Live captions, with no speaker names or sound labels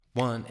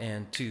One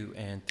and two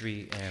and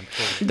three and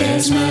four.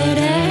 There's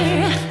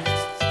murder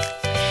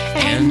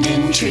and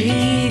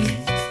intrigue,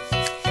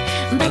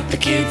 but the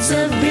kids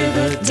of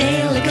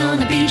Riverdale are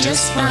gonna be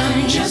just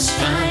fine. Just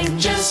fine,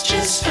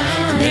 just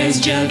fine.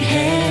 There's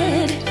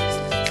Jughead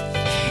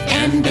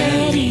and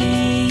Betty,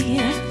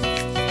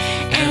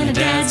 and her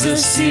dad's a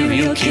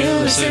serial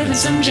killer serving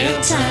some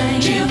jail time.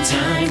 Jail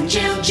time,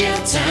 jail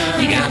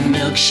time. You got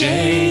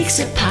milkshakes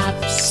at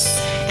Pops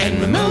and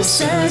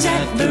mimosas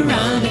at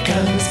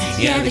Veronica's.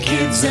 Yeah, the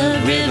kids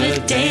of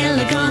Riverdale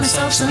are gonna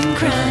solve some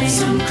crime.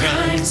 Some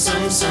crime.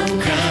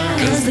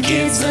 Cause the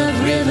kids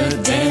of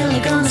Riverdale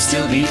are gonna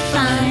still be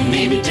fine.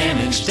 Maybe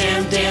damaged,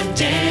 damn.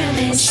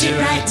 Sit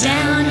right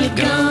down, you're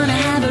gonna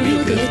have a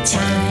real good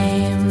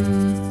time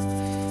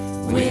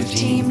with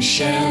Team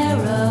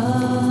Cheryl.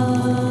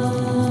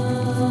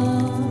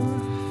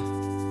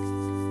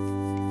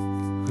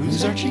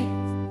 Who's Archie?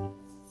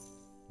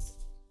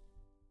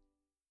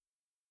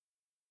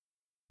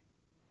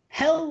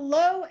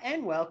 Hello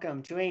and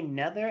welcome to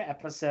another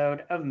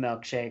episode of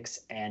Milkshakes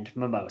and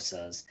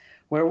Mimosas,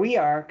 where we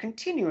are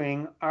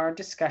continuing our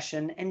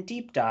discussion and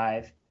deep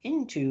dive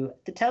into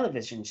the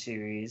television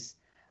series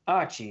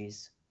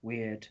Archie's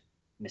Weird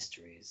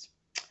Mysteries.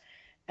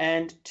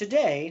 And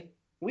today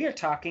we are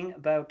talking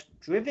about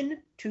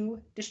Driven to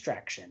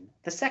Distraction,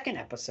 the second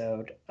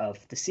episode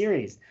of the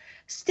series.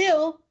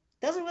 Still,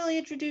 doesn't really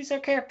introduce our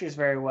characters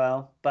very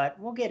well, but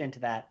we'll get into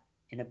that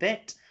in a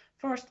bit.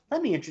 First,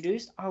 let me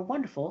introduce our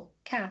wonderful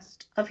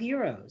cast of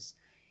heroes.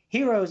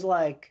 Heroes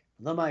like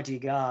the mighty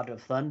god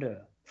of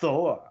thunder,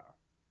 Thor.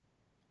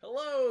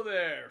 Hello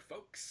there,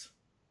 folks.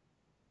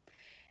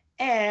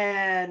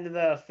 And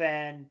the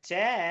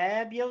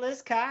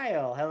fantabulous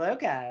Kyle. Hello,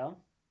 Kyle.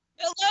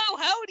 Hello,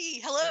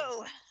 howdy,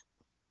 hello.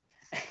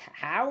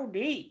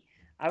 Howdy.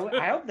 I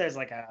hope there's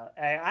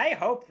I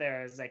hope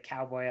there's a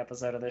cowboy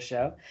episode of the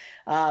show.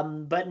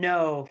 But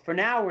no, for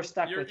now we're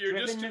stuck with You're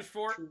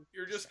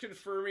just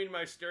confirming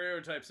my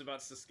stereotypes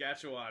about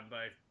Saskatchewan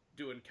by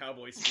doing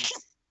cowboy speaks.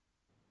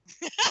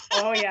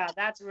 Oh yeah,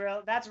 that's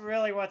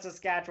really what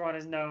Saskatchewan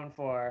is known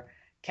for.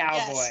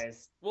 Cowboys.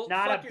 Yes. Well,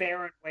 not a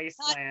barren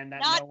wasteland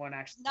that no one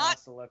actually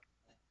wants to look.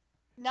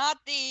 Not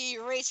the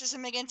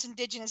racism against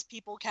indigenous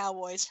people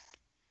cowboys.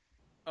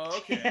 Oh,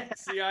 okay.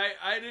 See,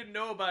 I didn't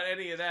know about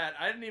any of that.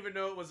 I didn't even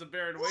know it was a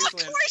barren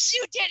wasteland. Of course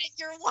you didn't,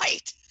 you're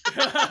white.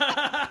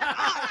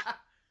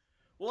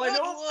 Well,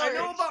 Good I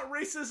know Lord. about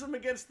racism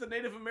against the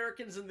Native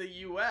Americans in the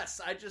U.S.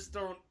 I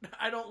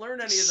don't learn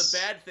any of the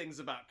bad things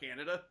about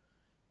Canada.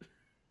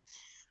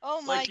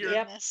 Oh my Like you're-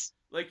 goodness.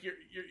 Like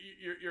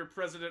your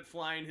president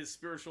flying his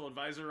spiritual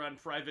advisor on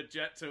private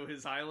jet to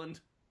his island.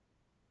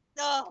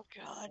 Oh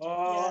god,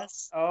 Oh,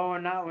 yes. oh,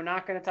 no, we're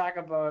not going to talk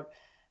about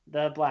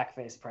the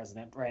blackface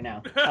president right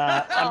now.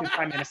 I mean,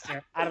 prime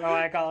minister. I don't know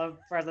why I call him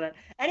president.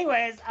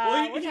 Anyways,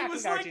 Well, we're he talking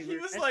was about like Archie's he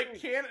Weird was like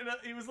Mysteries. Canada.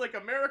 He was like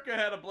America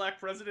had a black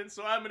president,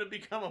 so I'm going to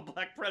become a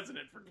black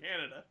president for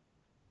Canada.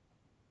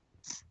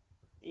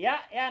 Yeah,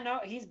 no,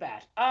 he's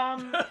bad.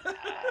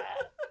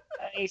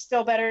 He's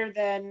still better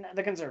than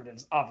the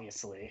conservatives,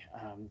 obviously.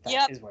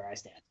 That is Yep. where I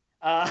stand.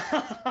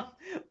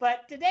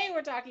 But today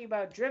we're talking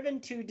about Driven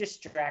to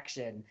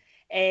Distraction,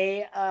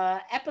 a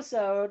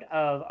episode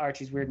of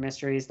Archie's Weird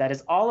Mysteries that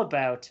is all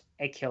about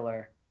a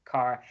killer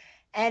car.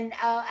 And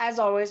as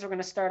always, we're going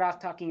to start off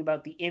talking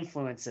about the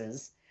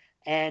influences.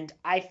 And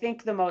I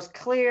think the most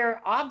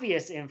clear,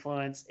 obvious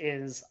influence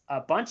is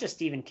a bunch of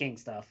Stephen King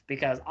stuff,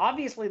 because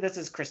obviously this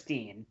is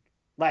Christine,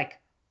 like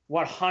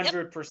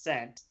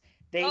 100%.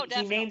 Oh, He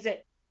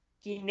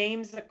definitely.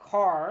 names the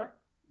car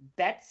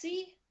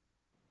Betsy,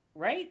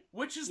 right?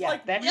 Which is Yeah,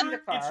 like Betty in the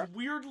weird. car. It's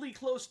weirdly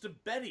close to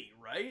Betty,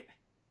 right?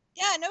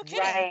 Yeah, no kidding.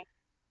 Right.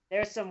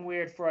 There's some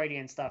weird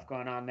Freudian stuff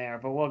going on there,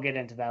 but we'll get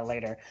into that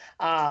later.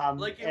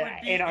 Like it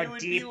would be. In our It would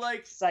deep be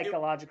like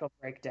psychological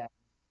breakdown.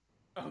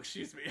 Oh,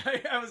 excuse me.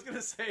 I was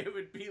gonna say it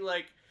would be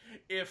like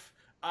if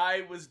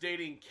I was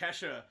dating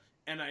Kesha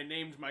and I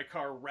named my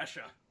car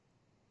Resha.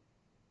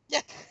 Yeah.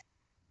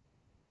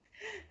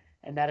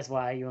 And that is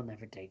why you'll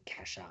never date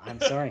Kesha. I'm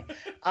sorry.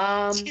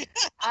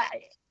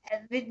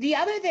 The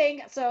other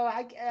thing,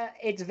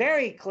 it's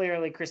very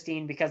clearly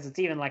Christine because it's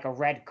even like a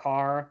red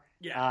car.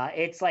 Yeah.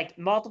 It's like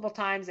multiple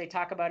times they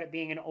talk about it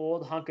being an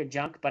old hunk of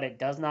junk, but it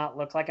does not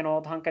look like an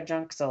old hunk of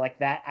junk. So like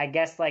that, I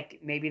guess like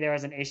maybe there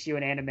was an issue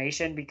in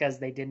animation because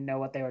they didn't know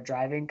what they were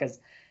because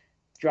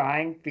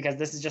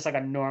this is just like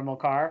a normal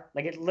car.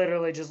 Like it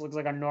literally just looks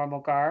like a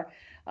normal car.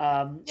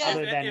 Yeah.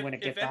 Other than when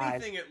it if gets eyes.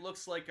 anything, it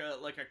looks like a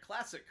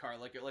classic car,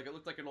 like it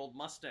looked like an old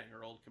Mustang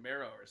or old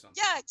Camaro or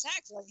something. Yeah,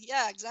 exactly.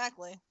 Yeah,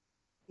 exactly.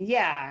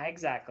 Yeah,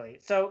 exactly.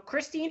 So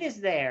Christine is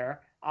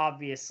there,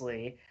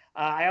 obviously.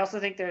 I also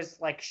think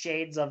there's like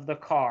shades of the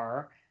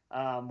car,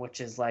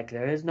 which is like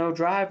there is no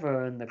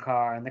driver in the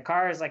car, and the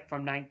car is like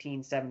from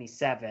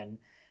 1977,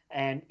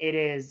 and it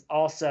is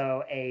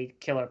also a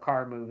killer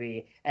car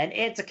movie, and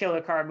it's a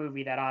killer car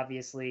movie that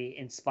obviously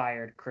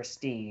inspired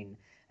Christine,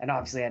 and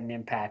obviously had an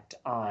impact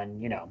on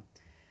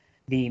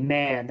the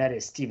man that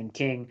is Stephen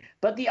King.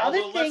 But the other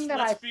Although, thing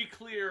let's be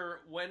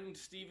clear, when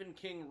Stephen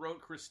King wrote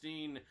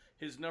Christine,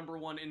 his number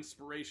one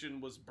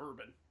inspiration was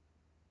bourbon.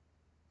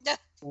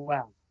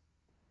 wow.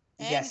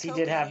 And Yes, he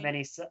did have cocaine.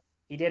 many.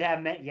 He did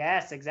have many.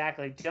 Yes,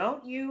 exactly.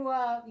 Don't you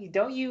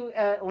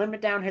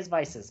limit down his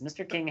vices.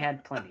 Mr. King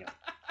had plenty of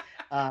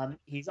them.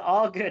 He's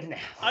all good now.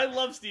 I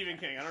love Stephen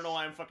King. I don't know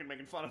why I'm fucking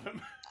making fun of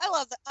him. I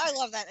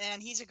love that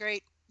man. He's a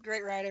great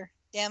writer.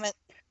 Damn it.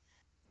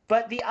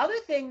 But the other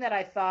thing that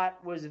I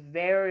thought was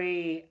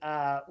very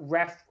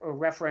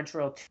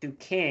referential to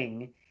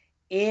King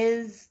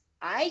is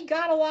I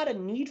got a lot of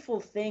Needful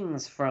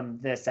Things from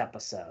this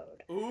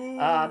episode. Ooh.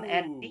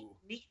 And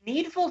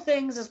Needful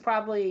Things is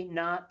probably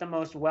not the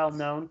most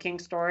well-known King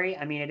story.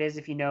 I mean, it is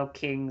if you know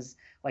King's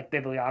like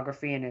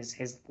bibliography and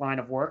his line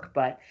of work.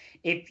 But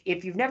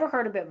if you've never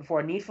heard of it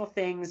before, Needful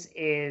Things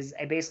is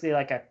basically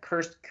like a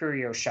cursed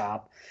curio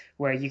shop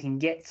where you can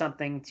get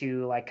something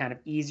to like kind of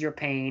ease your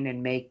pain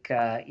and make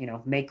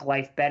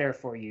life better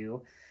for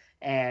you.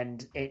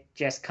 And it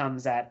just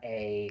comes at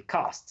a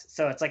cost.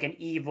 So it's like an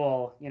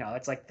evil,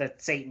 it's like the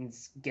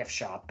Satan's gift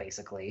shop,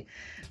 basically.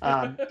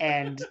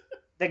 And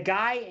the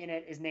guy in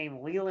it is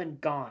named Leland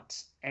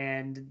Gaunt,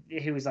 and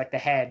who was like the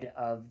head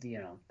of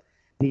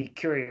the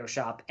curio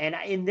shop. And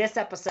in this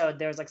episode,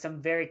 there's like some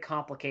very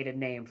complicated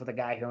name for the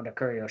guy who owned a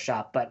curio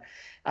shop. But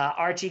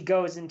Archie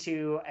goes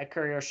into a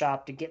curio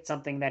shop to get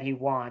something that he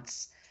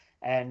wants,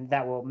 and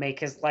that will make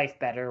his life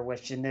better,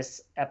 which in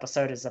this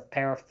episode is a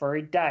pair of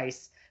furry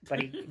dice.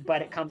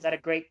 But it comes at a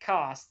great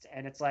cost,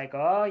 and it's like,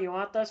 oh, you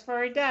want those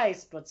furry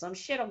dice, but some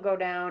shit'll go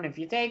down if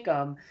you take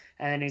them.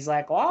 And he's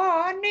like, oh,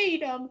 I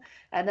need them.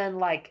 And then,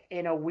 like,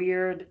 in a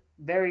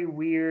very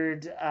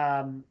weird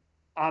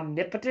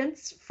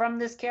omnipotence from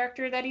this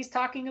character that he's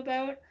talking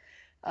to,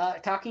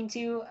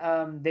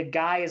 the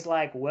guy is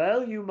like,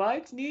 well, you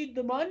might need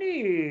the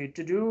money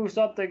to do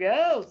something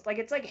else. Like,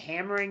 it's like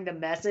hammering the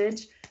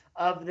message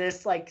of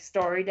this like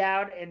story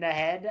down in the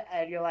head,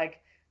 and you're like,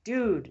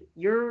 dude,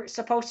 you're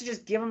supposed to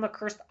just give him the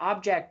cursed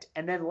object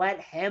and then let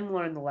him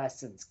learn the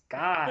lessons.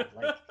 God,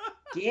 like,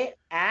 get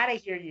out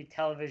of here, you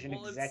television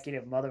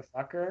executive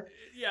motherfucker.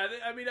 Yeah,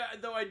 I mean,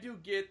 though I do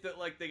get that,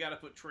 like, they got to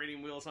put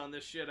training wheels on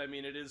this shit. I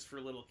mean, it is for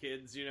little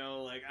kids,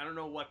 Like, I don't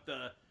know what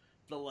the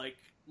like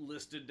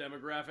listed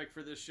demographic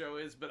for this show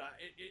is, but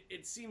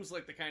it seems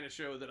like the kind of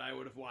show that I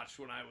would have watched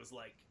when I was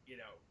like,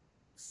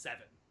 7.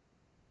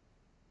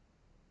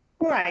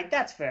 Right,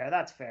 that's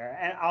fair.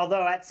 And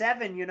although at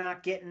 7, you're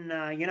not getting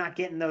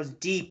those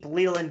deep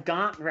Leland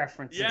Gaunt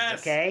references. Yes.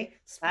 Okay,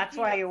 that's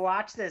why you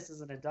watch this as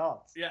an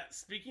adult. Yeah.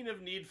 Speaking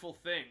of Needful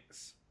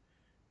Things,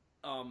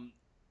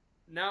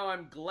 now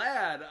I'm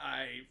glad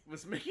I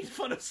was making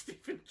fun of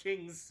Stephen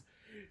King's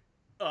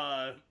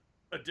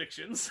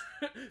addictions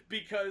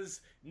because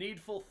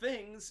Needful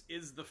Things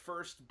is the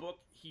first book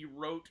he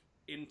wrote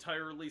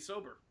entirely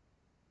sober.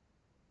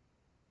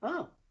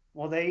 Oh,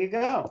 well, there you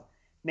go.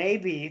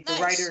 Maybe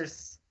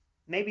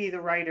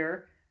the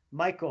writer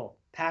Michael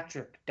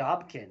Patrick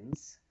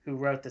Dobkins, who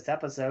wrote this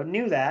episode,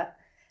 knew that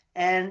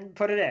and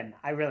put it in.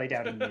 I really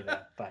doubt he knew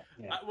that, but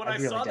when I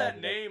saw that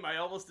name, I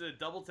almost did a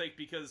double take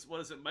because what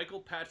is it? Michael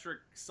Patrick,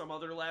 some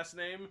other last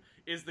name,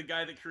 is the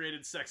guy that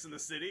created Sex and the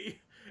City,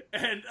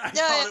 and I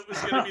thought it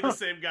was going to be the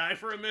same guy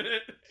for a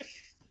minute.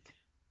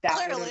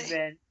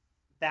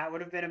 That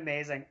would have been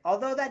amazing.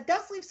 Although that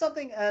does leave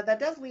something. That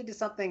does lead to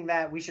something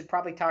that we should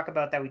probably talk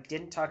about that we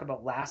didn't talk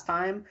about last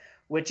time,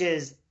 which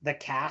is the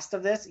cast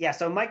of this. Yeah.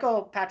 So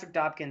Michael Patrick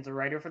Dobkins, the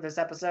writer for this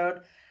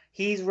episode,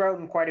 he's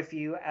written quite a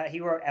few. He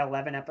wrote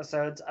 11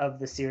 episodes of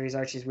the series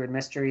Archie's Weird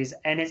Mysteries,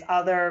 and his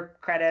other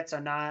credits are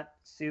not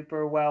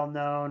super well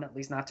known, at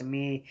least not to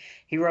me.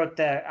 He wrote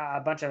a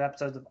bunch of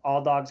episodes of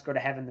All Dogs Go to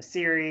Heaven, the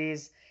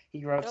series.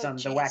 He wrote The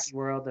Wacky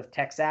World of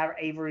Tex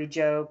Avery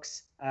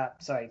jokes.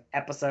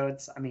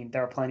 Episodes. I mean,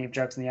 there are plenty of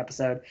jokes in the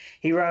episode.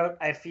 He wrote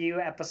a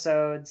few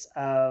episodes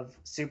of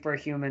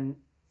Superhuman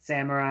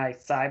Samurai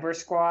Cyber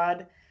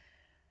Squad.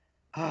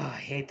 Oh, I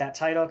hate that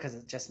title because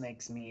it just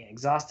makes me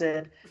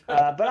exhausted.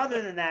 But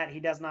other than that,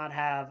 he does not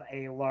have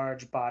a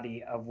large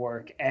body of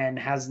work and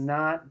has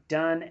not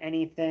done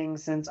anything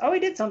since... Oh, he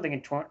did something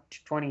in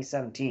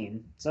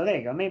 2017. So there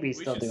you go. Maybe he's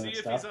still doing stuff. We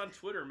should see if he's on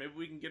Twitter. Maybe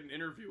we can get an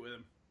interview with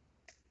him.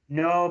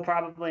 No,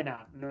 probably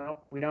not. No,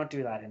 we don't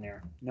do that in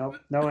there. Nope,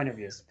 no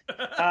interviews.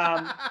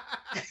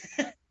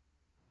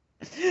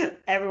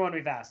 Everyone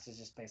we've asked has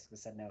just basically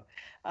said no.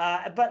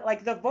 But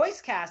like the voice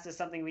cast is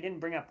something we didn't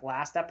bring up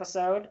last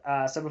episode.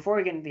 So before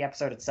we get into the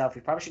episode itself,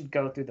 we probably should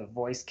go through the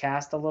voice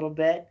cast a little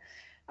bit.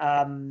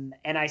 And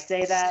I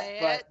say that,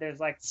 but there's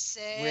like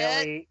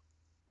really...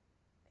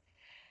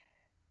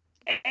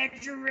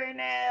 Andrew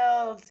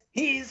Reynolds!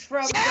 He's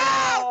from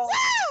Girls!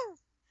 Woo!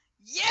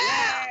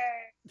 Yeah!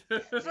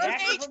 From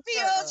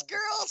HBO's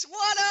Girls,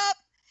 what up?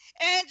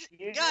 And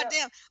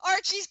goddamn,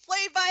 Archie's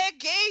played by a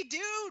gay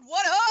dude.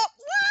 What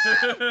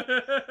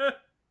up?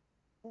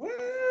 Woo!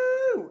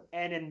 Woo!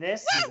 And in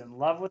this, he's in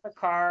love with a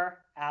car,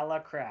 a la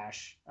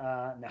Crash.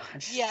 No,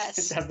 yes,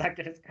 it does not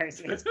get as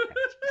crazy as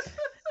Crash.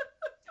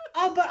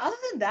 But other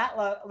than that,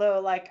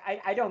 though, like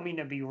I don't mean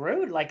to be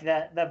rude. Like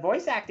the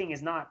voice acting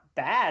is not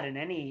bad in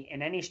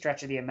any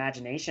stretch of the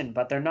imagination,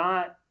 but they're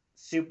not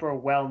super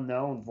well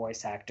known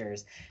voice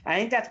actors. I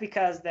think that's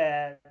because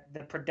the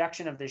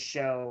production of this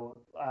show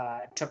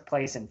took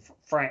place in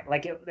French.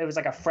 Like it was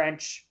like a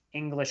French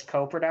English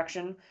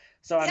co-production.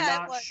 So I'm Yeah, it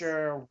not was.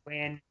 sure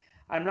when.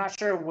 I'm not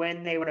sure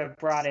when they would have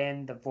brought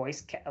in the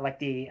like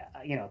the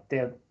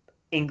the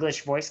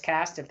English voice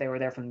cast, if they were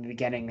there from the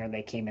beginning or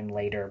they came in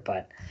later.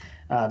 But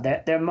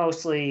they're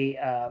mostly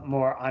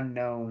more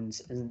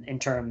unknowns in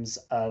terms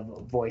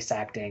of voice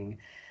acting.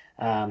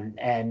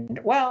 And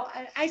well,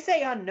 I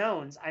say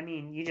unknowns. I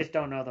mean, you just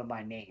don't know them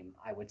by name.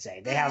 I would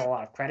say they have a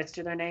lot of credits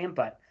to their name,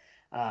 but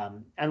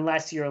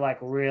unless you're like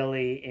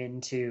really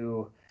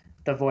into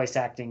the voice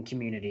acting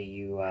community,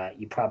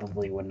 you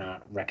probably would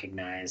not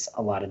recognize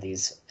a lot of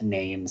these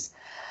names.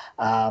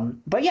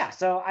 But yeah,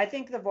 so I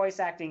think the voice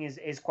acting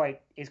is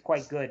quite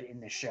good in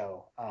the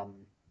show.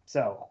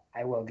 So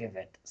I will give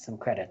it some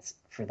credits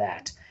for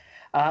that.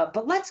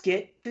 But let's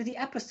get to the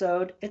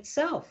episode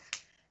itself.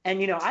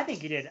 And I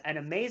think you did an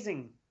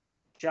amazing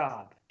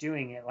job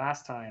doing it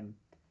last time.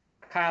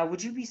 Kyle,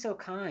 would you be so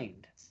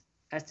kind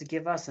as to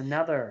give us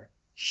another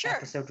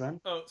episode run?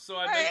 Oh, so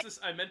I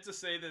meant to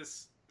say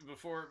this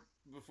before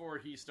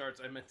he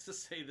starts. I meant to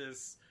say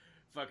this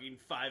fucking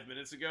 5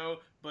 minutes ago,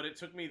 but it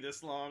took me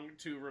this long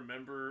to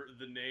remember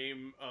the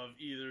name of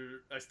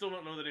I still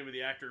don't know the name of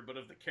the actor, but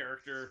of the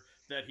character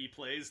that he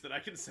plays that I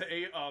can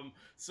say.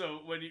 So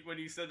when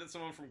you said that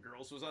someone from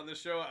Girls was on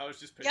this show, I was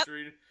just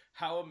picturing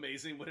how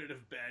amazing would it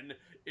have been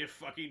if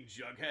fucking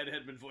Jughead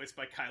had been voiced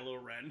by Kylo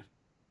Ren.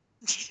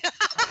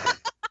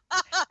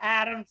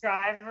 Adam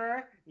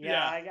Driver.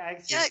 Yeah, yeah,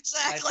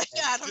 exactly.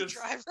 Adam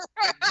Driver.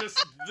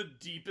 Just the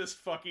deepest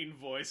fucking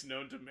voice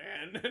known to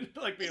man, and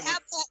like being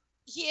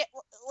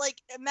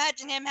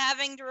imagine him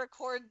having to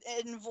record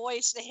and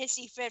voice the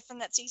hissy fit from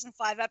that season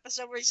 5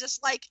 episode where he's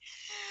just like,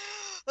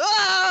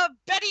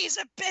 Betty's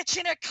a bitch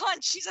and a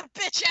cunt. She's a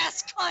bitch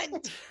ass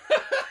cunt.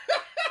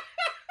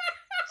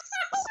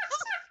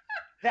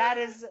 That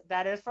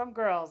is from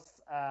Girls.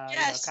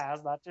 Yes.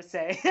 Kyle's not to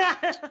say. No,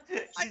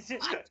 I'm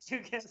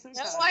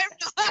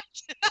not.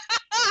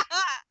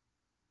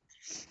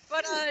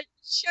 But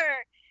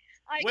sure.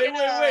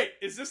 Wait.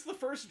 Is this the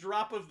first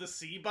drop of the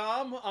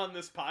C-bomb on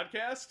this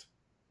podcast?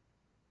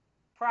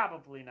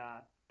 Probably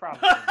not.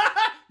 Probably not.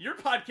 Your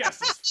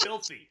podcast is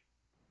filthy.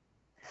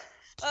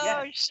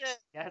 Oh, Yes. shit.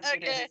 Yes,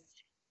 Okay. it is.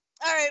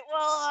 All right,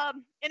 well,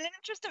 in the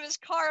interest of his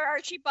car,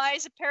 Archie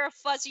buys a pair of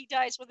fuzzy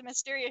dice with a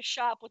mysterious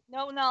shop with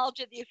no knowledge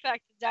of the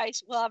effect the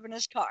dice will have in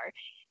his car.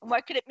 And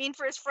what could it mean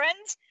for his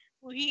friends?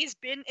 Well, he's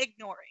been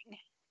ignoring.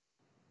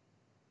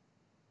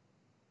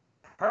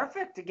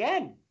 Perfect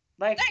again.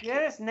 Like you're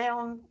just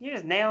nailing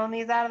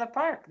these out of the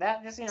park.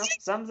 That just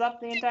sums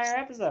up the entire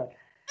episode.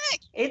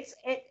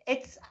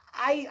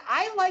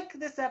 I like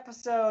this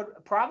episode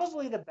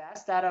probably the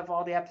best out of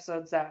all the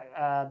episodes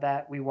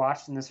that we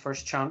watched in this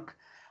first chunk.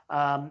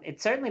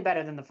 It's certainly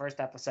better than the first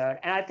episode,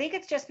 and I think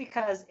it's just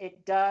because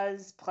it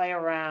does play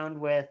around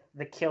with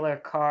the killer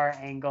car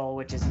angle,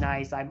 which is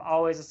nice. I'm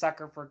always a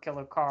sucker for a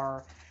killer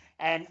car,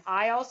 and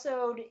I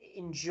also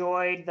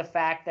enjoyed the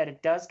fact that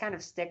it does kind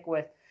of stick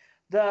with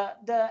the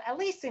at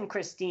least in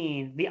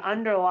Christine, the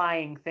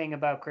underlying thing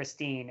about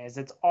Christine is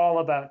it's all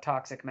about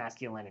toxic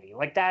masculinity.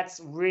 Like that's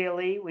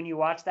really, when you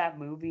watch that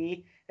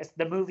movie,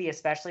 the movie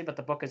especially, but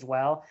the book as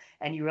well,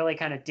 and you really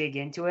kind of dig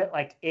into it,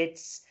 like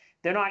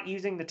they're not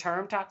using the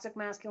term toxic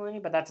masculinity,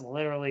 but that's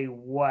literally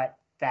what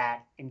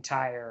that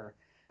entire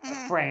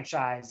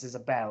franchise is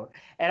about.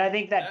 And I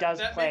think that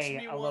does play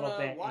makes me a little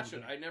bit. Watch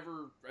it. I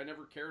never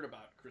cared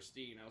about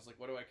Christine. I was like,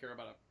 what do I care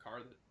about a car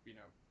that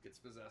gets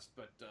possessed?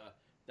 But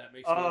that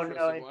makes me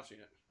interested watching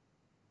it.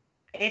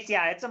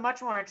 It's a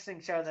much more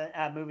interesting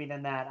movie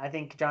than that. I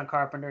think John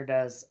Carpenter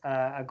does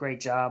a great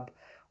job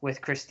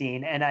with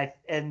Christine,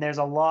 and there's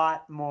a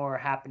lot more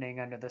happening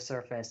under the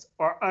surface,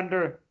 or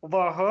under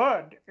the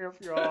hood, if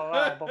you're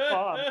allowed the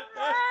fun.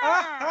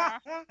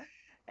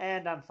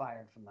 And I'm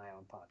fired from my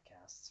own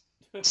podcasts.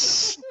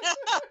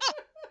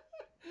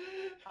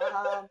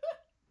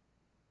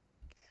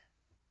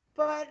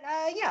 But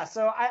yeah,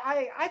 so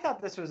I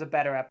thought this was a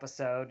better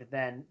episode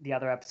than the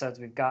other episodes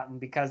we've gotten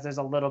because there's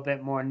a little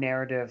bit more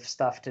narrative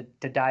stuff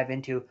to dive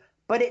into,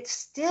 but it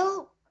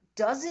still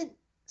doesn't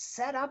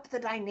set up the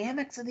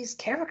dynamics of these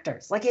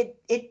characters. Like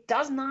it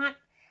does not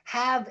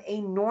have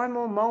a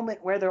normal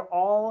moment where they're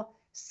all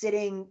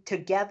sitting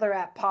together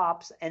at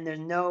Pops and there's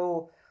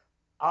no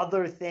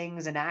other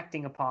things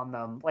enacting upon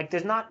them. Like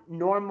there's not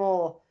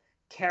normal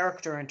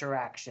character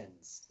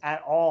interactions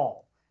at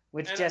all,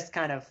 which just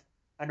kind of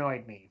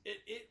annoyed me.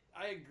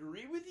 I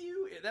agree with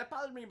you. That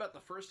bothered me about the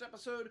first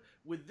episode.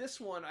 With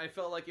this one, I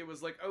felt like it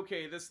was like,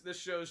 okay, this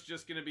show's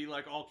just going to be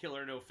like all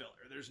killer, no filler.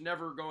 There's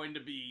never going to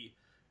be,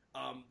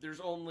 there's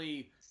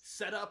only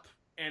setup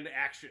and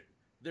action.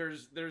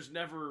 There's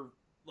never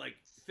like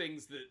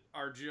things that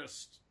are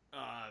just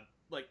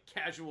like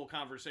casual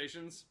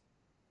conversations.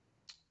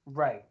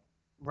 Right.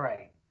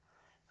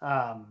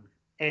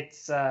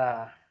 It's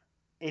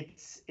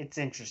it's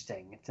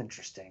interesting. It's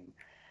interesting.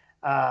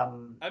 I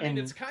mean, and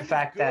it's kind the of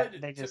fact good.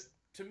 that they just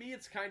To me,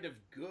 it's kind of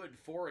good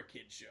for a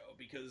kid show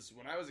because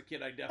when I was a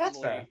kid, That's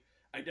fair.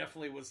 I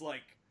definitely was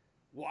like,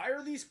 why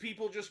are these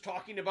people just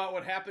talking about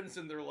what happens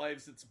in their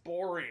lives? It's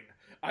boring.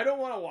 I don't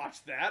want to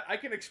watch that. I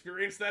can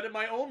experience that in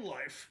my own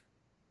life.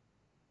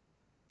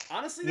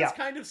 Honestly, that's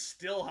kind of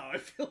still how I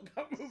feel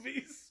about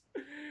movies.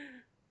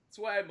 That's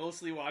why I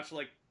mostly watch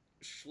like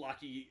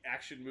schlocky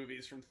action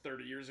movies from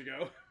 30 years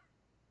ago.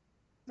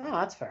 No,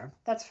 that's fair.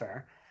 That's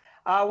fair.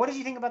 What did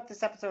you think about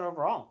this episode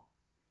overall?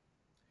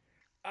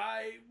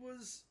 I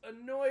was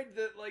annoyed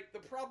that, like, the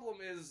problem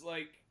is,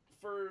 like,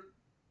 for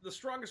the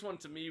strongest one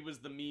to me was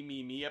the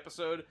me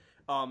episode.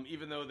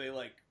 Even though they,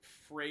 like,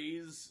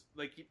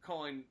 keep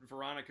calling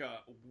Veronica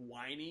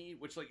whiny,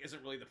 which, like,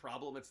 isn't really the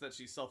problem. It's that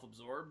she's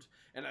self-absorbed.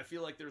 And I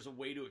feel like there's a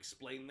way to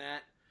explain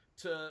that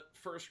to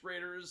first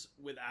graders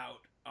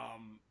without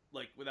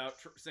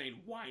saying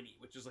whiny,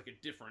 which is, like, a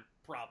different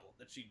problem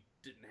that she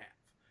didn't have.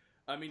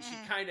 I mean, she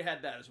kind of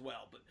had that as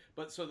well.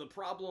 But so the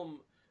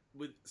problem...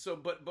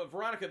 But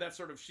Veronica, that's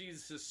sort of,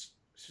 she's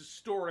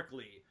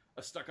historically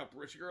a stuck-up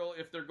rich girl.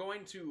 If they're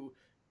going to,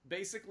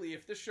 basically,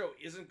 if this show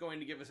isn't going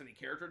to give us any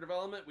character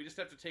development, we just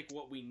have to take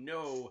what we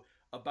know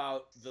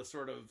about the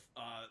sort of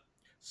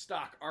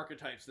stock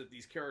archetypes that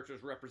these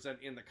characters represent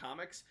in the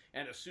comics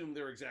and assume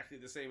they're exactly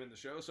the same in the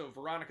show. So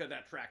Veronica,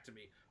 that tracked to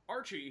me.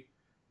 Archie,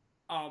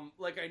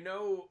 like, I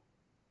know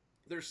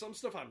there's some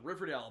stuff on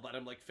Riverdale about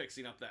him, like,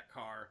 fixing up that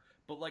car.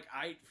 But, like,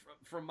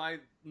 from my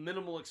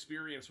minimal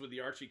experience with the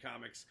Archie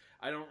comics,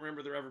 I don't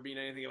remember there ever being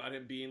anything about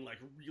him being, like,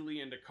 really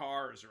into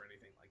cars or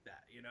anything like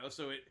that, you know?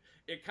 So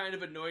it kind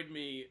of annoyed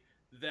me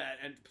that,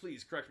 and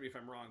please correct me if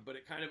I'm wrong, but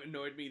it kind of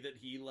annoyed me that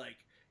he,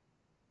 like,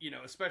 you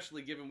know,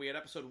 especially given we had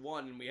episode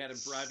 1 and we had him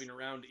driving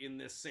around in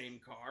this same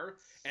car,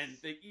 and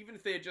even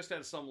if they had just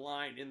had some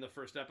line in the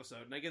first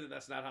episode, and I get that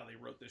that's not how they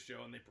wrote this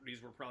show, and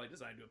these were probably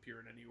designed to appear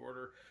in any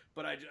order,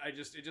 but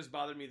it just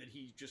bothered me that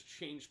he just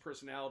changed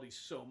personality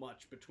so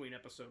much between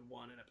episode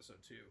 1 and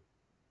episode 2.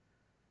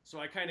 So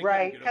I kind of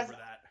couldn't get over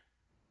that.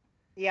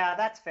 Yeah,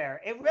 that's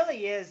fair. It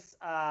really is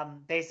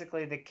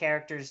basically the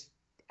characters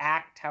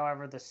act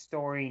however the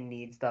story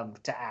needs them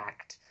to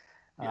act.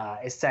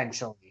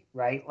 Essentially,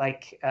 right?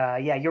 Like,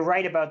 you're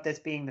right about this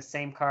being the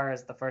same car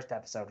as the first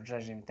episode, which I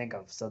didn't even think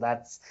of. So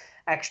that's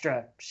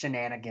extra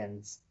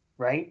shenanigans,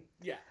 right?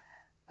 Yeah.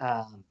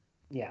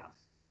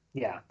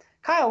 Yeah.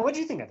 Kyle, what did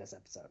you think of this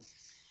episode?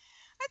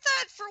 I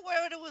thought for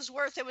what it was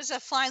worth, it was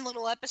a fine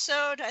little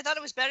episode. I thought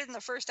it was better than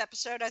the first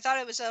episode. I thought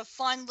it was a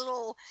fun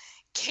little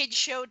kid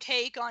show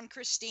take on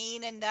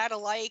Christine and that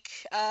alike.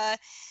 I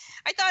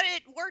thought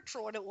it worked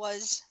for what it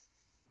was.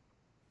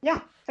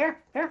 Yeah, fair.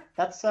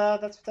 That's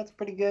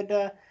pretty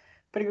good.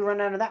 Pretty good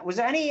rundown of that. Was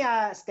there any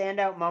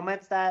standout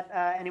moments that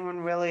anyone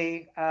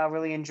really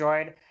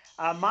enjoyed?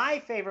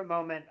 My favorite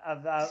moment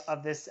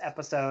of this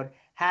episode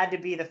had to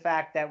be the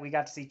fact that we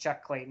got to see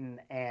Chuck Clayton,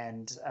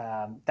 and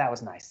that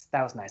was nice.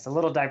 A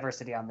little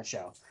diversity on the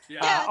show.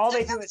 Yeah. All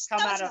they do is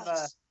come out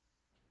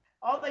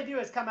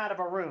of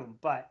a room,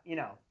 but you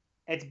know,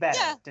 it's better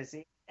to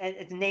see. And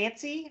it's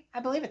Nancy, I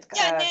believe it's.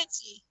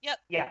 Nancy. Yep.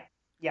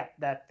 Yeah,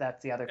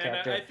 that's the other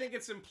character. And I think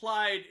it's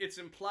implied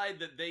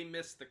that they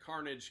missed the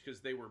carnage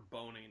because they were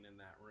boning in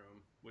that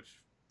room, which,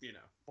 you know.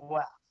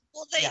 Well,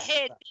 they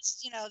hid.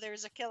 You know,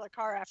 there's a killer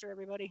car after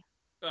everybody.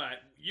 All right,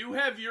 you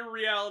have your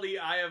reality.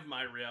 I have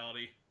my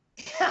reality.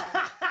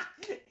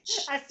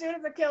 As soon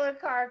as the killer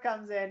car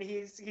comes in,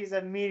 he's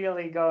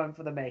immediately going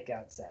for the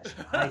makeout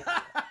session.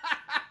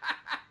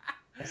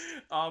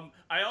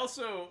 I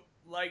also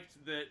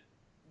liked that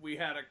we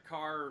had a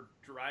car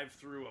drive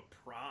through a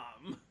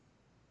prom.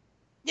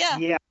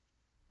 Yeah.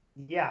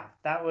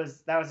 That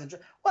was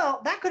well,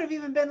 that could have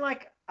even been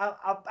like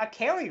a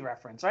Carrie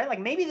reference, right? Like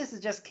maybe this is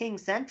just King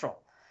Central.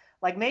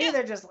 Like maybe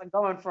they're just like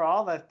going for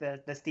all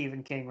the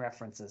Stephen King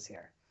references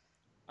here.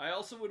 I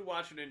also would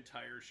watch an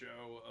entire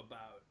show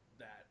about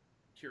that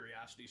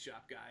Curiosity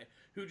Shop guy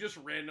who just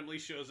randomly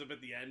shows up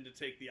at the end to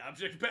take the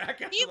object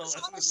back after He the was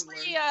lesson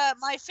honestly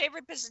my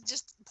favorite because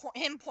just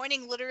him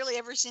pointing literally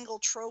every single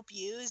trope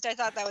used. I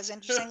thought that was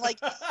interesting.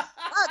 Like, wow,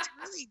 it's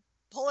really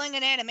pulling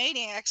an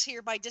Animaniacs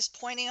here by just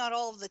pointing out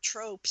all of the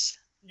tropes.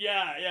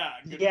 Yeah.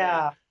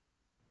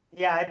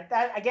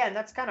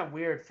 That's kind of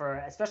weird for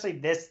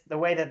especially the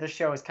way that the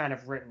show is kind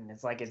of written.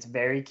 It's like it's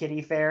very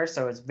kiddie fair,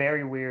 so it's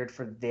very weird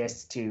for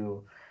this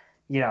to,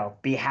 you know,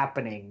 be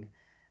happening,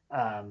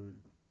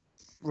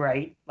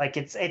 right? Like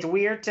it's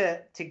weird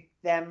to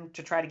them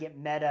to try to get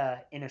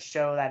meta in a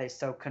show that is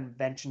so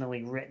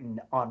conventionally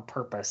written on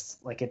purpose.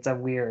 Like it's a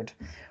weird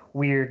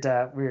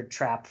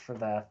trap for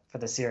the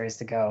series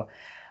to go.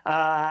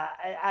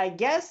 I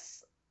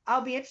guess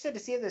I'll be interested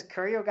to see if this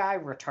Curio guy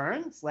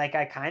returns. Like,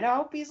 I kind of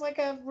hope he's like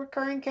a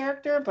recurring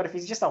character, but if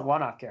he's just a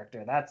one-off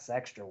character, that's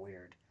extra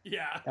weird.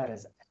 Yeah. That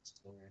is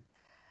extra weird.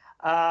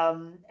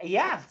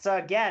 So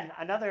again,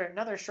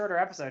 another shorter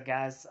episode,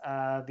 guys,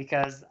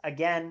 because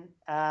again,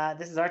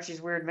 this is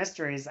Archie's Weird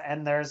Mysteries,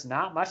 and there's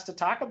not much to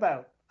talk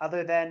about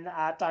other than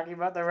talking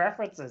about the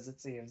references. It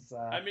seems.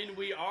 I mean,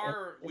 we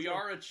are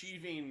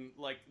achieving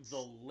like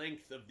the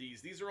length of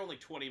these. These are only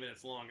 20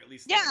 minutes long, at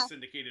least the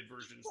syndicated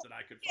versions that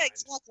I could find. Yeah,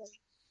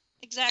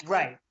 exactly.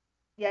 Right.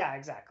 Yeah,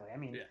 exactly. I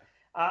mean,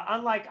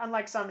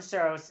 unlike some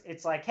shows,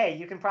 it's like, hey,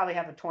 you can probably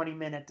have a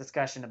 20-minute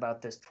discussion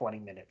about this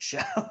 20-minute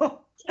show,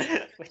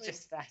 which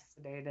is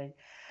fascinating.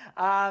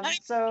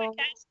 So it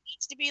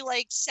needs to be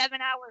like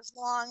 7 hours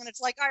long, and it's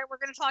like, all right, we're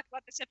going to talk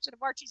about this episode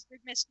of Archie's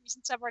Weird Mysteries,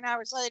 and 7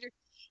 hours later.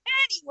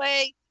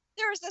 Anyway,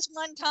 there was this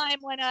one time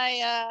when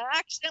I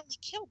accidentally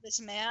killed this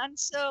man.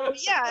 So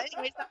yeah,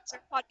 anyways, that's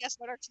our podcast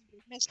about Archie's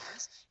Weird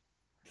Mysteries.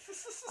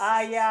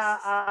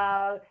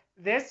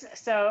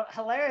 So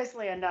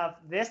hilariously enough,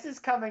 this is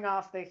coming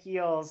off the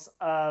heels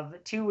of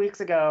 2 weeks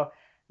ago.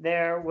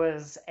 There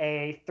was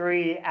a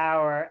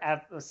 3-hour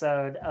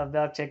episode of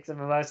Milkshakes and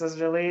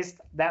Mimosas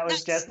released that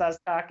was just us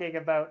talking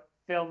about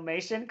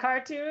Filmation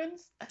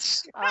cartoons.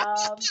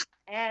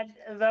 And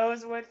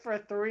those went for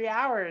 3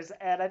 hours,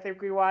 and I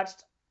think we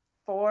watched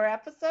 4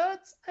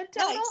 episodes in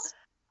total. Nice.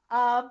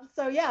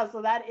 So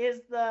that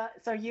is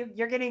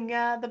you're getting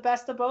the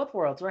best of both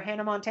worlds. We're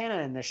Hannah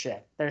Montana in this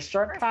shit. There's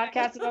short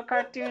podcasts about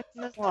cartoons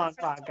and there's long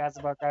podcasts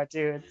about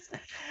cartoons.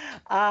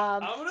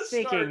 I'm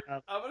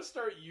gonna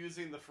start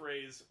using the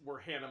phrase "we're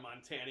Hannah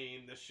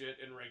Montana-ing this shit"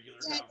 in regular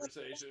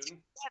conversation.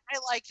 I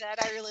like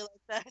that. I really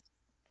like that.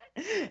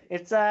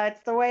 It's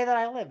the way that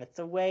I live. It's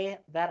the way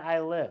that I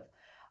live.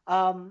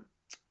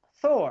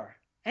 Thor,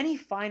 any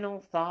final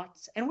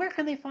thoughts? And where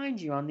can they find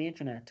you on the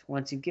internet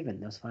once you've given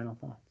those final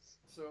thoughts?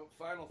 So,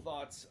 final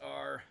thoughts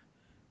are,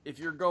 if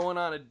you're going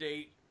on a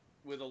date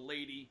with a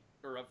lady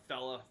or a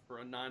fella or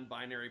a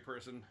non-binary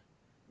person,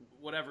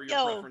 whatever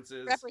your preference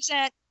is,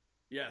 represent.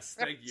 Yes,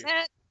 thank you.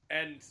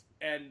 And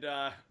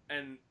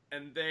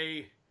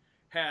they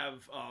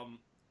have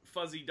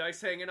fuzzy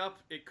dice hanging up.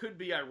 It could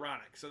be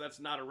ironic, so that's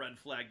not a red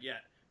flag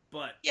yet.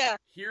 But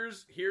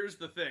here's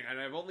the thing,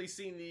 and I've only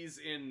seen these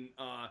in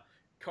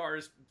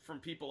cars from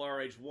people our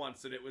age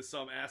once, and it was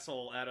some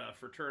asshole at a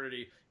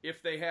fraternity.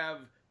 If they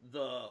have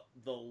the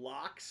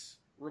locks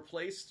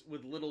replaced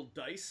with little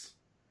dice,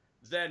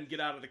 then get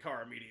out of the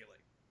car immediately.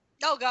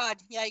 Oh God,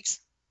 yikes.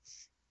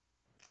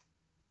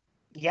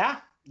 Yeah.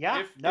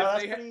 That's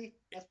pretty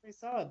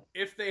solid.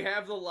 If they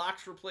have the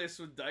locks replaced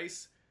with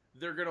dice,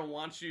 they're gonna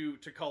want you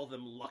to call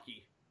them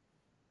lucky.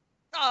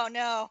 Oh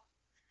no.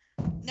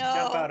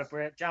 Jump out,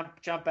 Britt.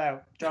 Jump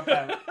out.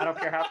 I don't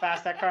care how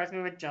fast that car's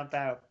moving, jump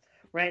out.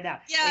 Right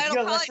now. Yeah, if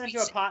you're listening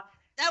to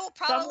that will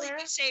probably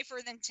be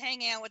safer than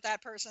hanging out with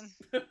that person.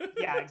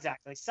 Yeah,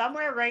 exactly.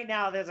 Somewhere right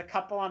now, there's a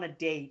couple on a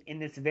date in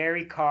this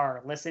very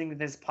car listening to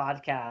this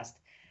podcast.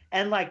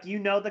 And,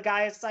 the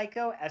guy is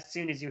psycho as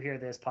soon as you hear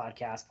this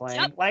podcast playing.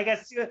 Yep.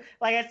 As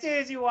soon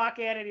as you walk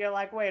in and you're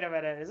like, wait a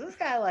minute, is this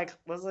guy,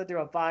 listening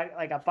to a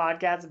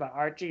podcast about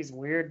Archie's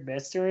Weird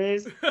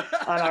Mysteries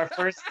on our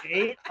first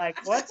date?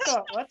 What's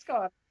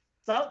going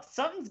on?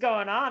 Something's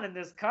going on in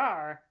this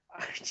car.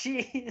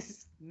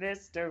 Archie's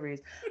Mysteries.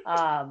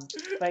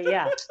 But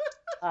yeah,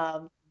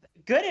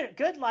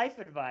 good life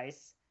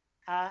advice.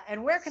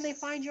 And where can they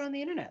find you on the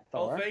internet,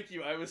 Thor? Oh, thank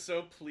you. I was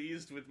so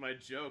pleased with my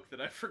joke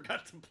that I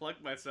forgot to plug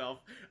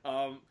myself.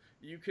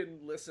 You can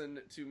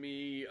listen to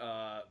me.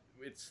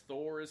 It's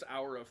Thor's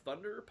Hour of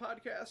Thunder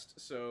podcast.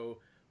 So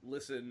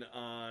listen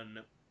on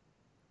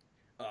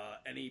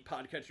any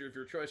podcatcher of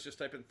your choice. Just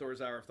type in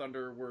Thor's Hour of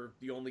Thunder. We're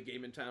the only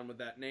game in town with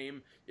that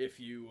name. If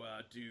you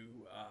do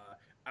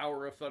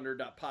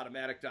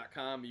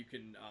hourofthunder.podomatic.com, you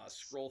can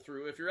scroll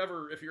through. If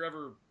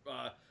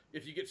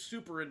you get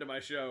super into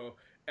my show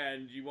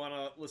and you want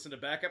to listen to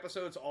back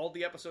episodes, all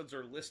the episodes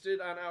are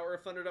listed on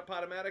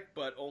hourofthunder.podomatic,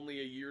 but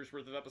only a year's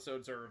worth of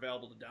episodes are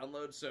available to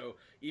download. So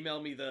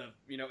email me the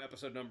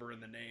episode number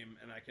and the name,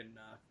 and I can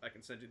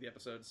send you the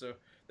episode. So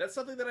that's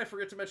something that I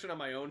forget to mention on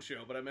my own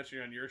show, but I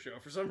mentioned it on your show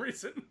for some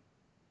reason.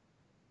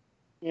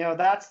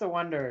 That's the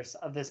wonders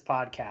of this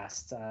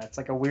podcast. It's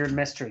like a weird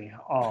mystery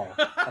all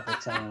of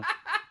its own.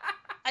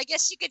 I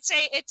guess you could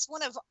say it's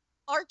one of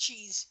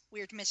Archie's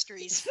Weird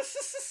Mysteries.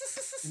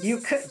 You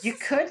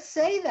could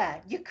say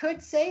that. You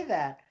could say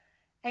that.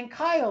 And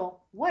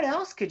Kyle, what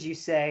else could you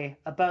say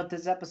about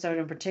this episode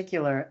in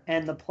particular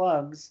and the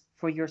plugs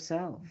for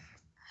yourself?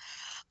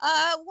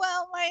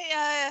 Well,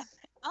 my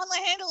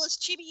online handle is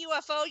Chibi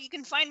UFO. You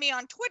can find me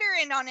on Twitter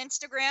and on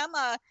Instagram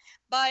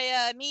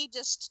by me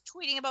just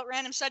tweeting about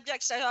random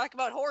subjects. I talk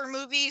about horror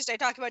movies. I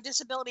talk about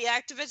disability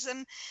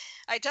activism.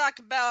 I talk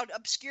about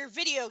obscure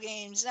video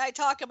games. And I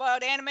talk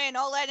about anime and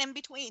all that in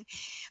between.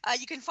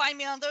 You can find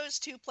me on those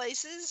 2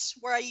 places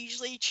where I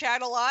usually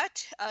chat a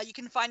lot. You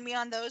can find me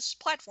on those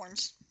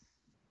platforms.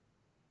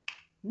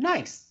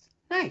 Nice.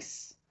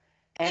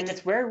 And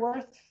it's very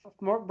worth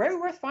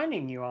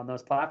finding you on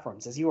those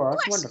platforms, as you are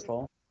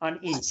wonderful on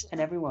each and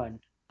every one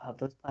of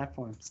those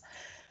platforms.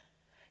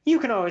 You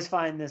can always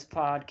find this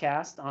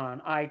podcast on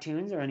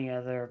iTunes or any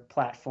other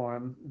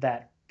platform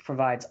that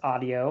provides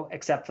audio,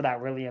 except for that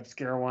really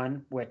obscure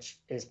one, which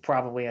is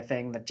probably a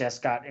thing that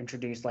just got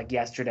introduced like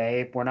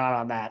yesterday. We're not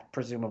on that,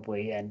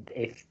 presumably. And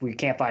if we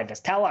can't find us,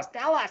 tell us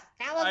about it.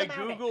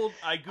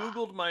 I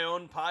googled my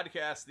own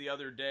podcast the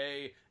other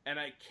day, and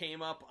I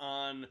came up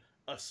on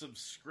a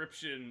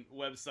subscription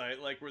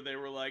website, like where they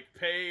were like,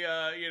 pay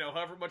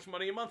however much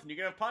money a month, and you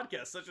can have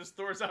podcasts such as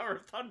Thor's Hour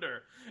of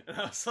Thunder. And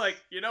I was like,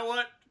 you know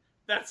what?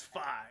 That's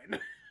fine.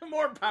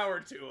 More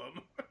power to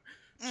them.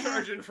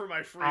 Charging for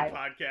my free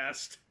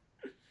podcast.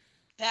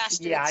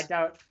 Bastards. Yeah, I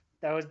doubt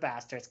those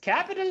bastards.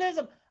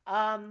 Capitalism.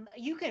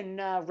 You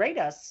can rate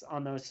us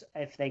on those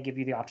if they give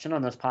you the option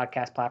on those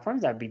podcast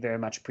platforms. That would be very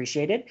much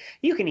appreciated.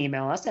 You can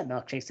email us at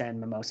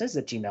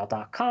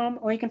milkshakesandmimosas@gmail.com,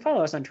 or you can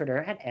follow us on Twitter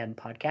at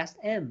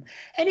mpodcastm.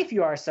 And if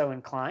you are so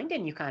inclined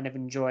and you kind of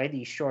enjoy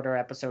these shorter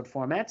episode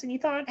formats and you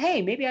thought,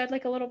 hey, maybe I'd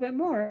like a little bit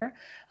more,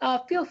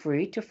 feel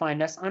free to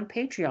find us on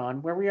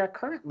Patreon, where we are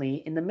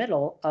currently in the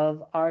middle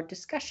of our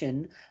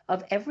discussion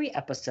of every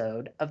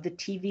episode of the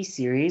TV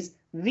series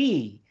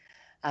V.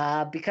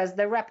 Because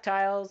they're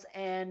reptiles,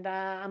 and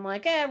I'm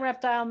like,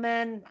 reptile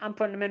men, I'm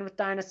putting them in with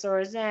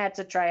dinosaurs. It's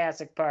a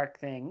Triassic Park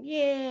thing.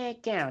 Yeah,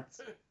 it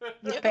counts.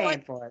 You're paying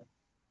for it.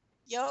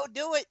 Yo,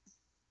 do it.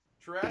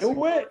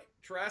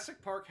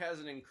 Jurassic Park has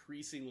an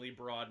increasingly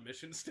broad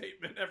mission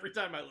statement every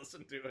time I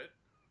listen to it.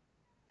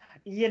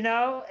 You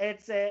know,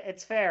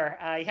 it's fair.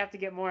 You have to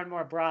get more and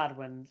more broad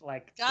when,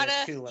 like, you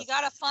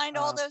gotta find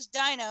all those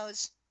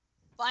dinos.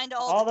 Find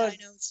all the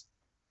dinos.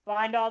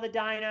 Find all the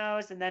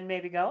dinos, and then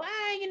maybe go,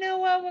 you know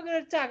what? We're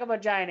going to talk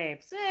about giant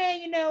apes.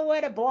 You know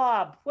what? A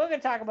blob. We're going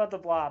to talk about the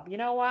blob. You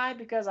know why?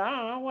 Because, I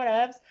don't know,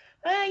 whatevs.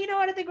 You know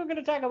what? I think we're going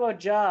to talk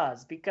about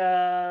Jaws,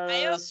 because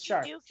I hope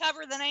sharks. you do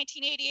cover the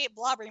 1988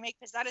 Blob remake,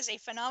 because that is a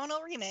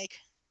phenomenal remake.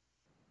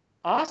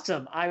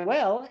 Awesome. I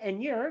will,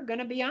 and you're going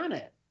to be on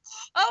it.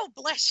 Oh,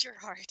 bless your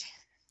heart.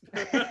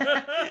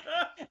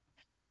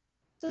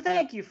 So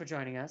thank you for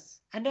joining us,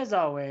 and as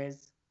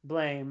always,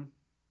 blame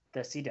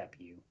the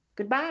CW.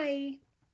 Goodbye.